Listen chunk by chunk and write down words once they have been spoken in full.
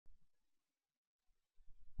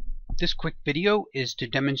This quick video is to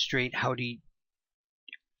demonstrate how to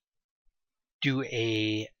do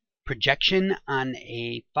a projection on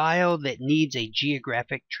a file that needs a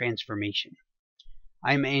geographic transformation.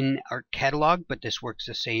 I'm in Arc Catalog, but this works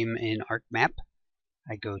the same in ArcMap.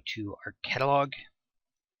 I go to Arc Catalog,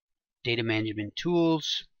 Data Management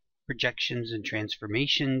Tools, Projections and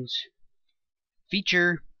Transformations,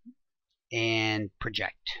 Feature, and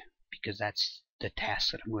Project, because that's the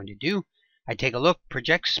task that I'm going to do. I take a look,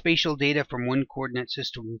 project spatial data from one coordinate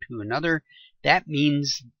system to another. That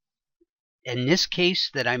means, in this case,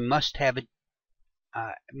 that I must have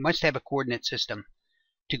a coordinate system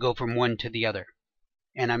to go from one to the other.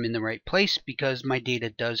 And I'm in the right place because my data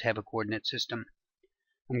does have a coordinate system.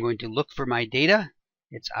 I'm going to look for my data.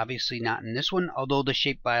 It's obviously not in this one, although the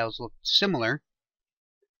shape files look similar.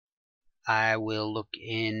 I will look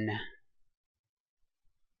in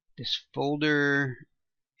this folder,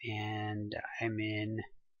 and I'm in,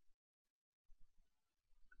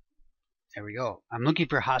 there we go. I'm looking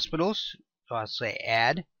for hospitals, so I'll say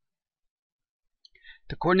add.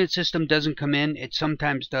 The coordinate system doesn't come in. It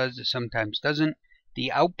sometimes does, it sometimes doesn't.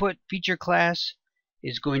 The output feature class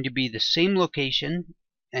is going to be the same location,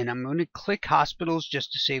 and I'm going to click hospitals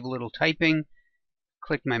just to save a little typing.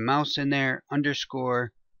 Click my mouse in there,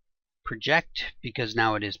 underscore project, because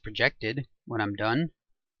now it is projected when I'm done.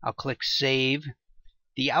 I'll click save.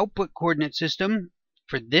 The output coordinate system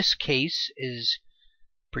for this case is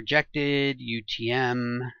projected,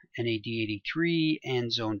 UTM, NAD83,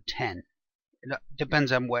 and zone 10. It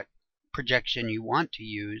depends on what projection you want to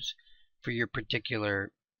use for your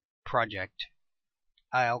particular project.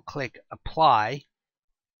 I'll click apply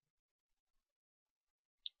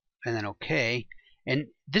and then OK. And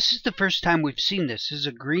this is the first time we've seen this. This is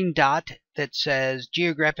a green dot that says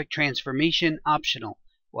Geographic Transformation optional.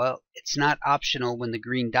 Well, it's not optional when the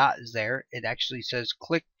green dot is there. It actually says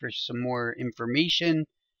click for some more information,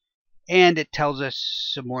 and it tells us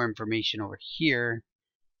some more information over here.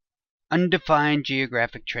 Undefined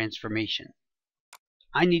Geographic Transformation.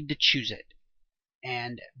 I need to choose it.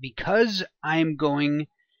 And because I'm going,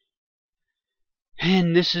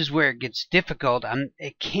 and this is where it gets difficult, I'm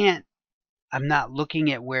not looking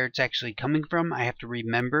at where it's actually coming from. I have to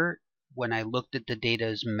remember when I looked at the data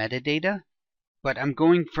as metadata. But I'm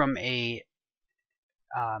going from a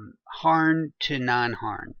Harn to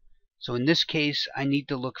non-Harn. So in this case, I need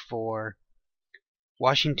to look for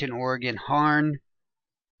Washington, Oregon, Harn.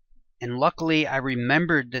 And luckily, I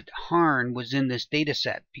remembered that Harn was in this data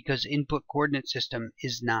set because input coordinate system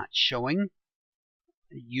is not showing.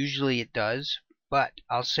 Usually it does, but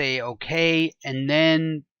I'll say OK, and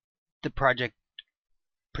then the project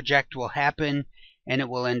will happen, and it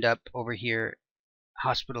will end up over here,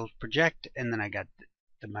 hospitals project, and then I got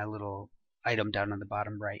my little item down on the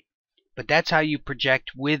bottom right. But that's how you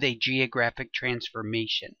project with a geographic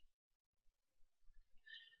transformation.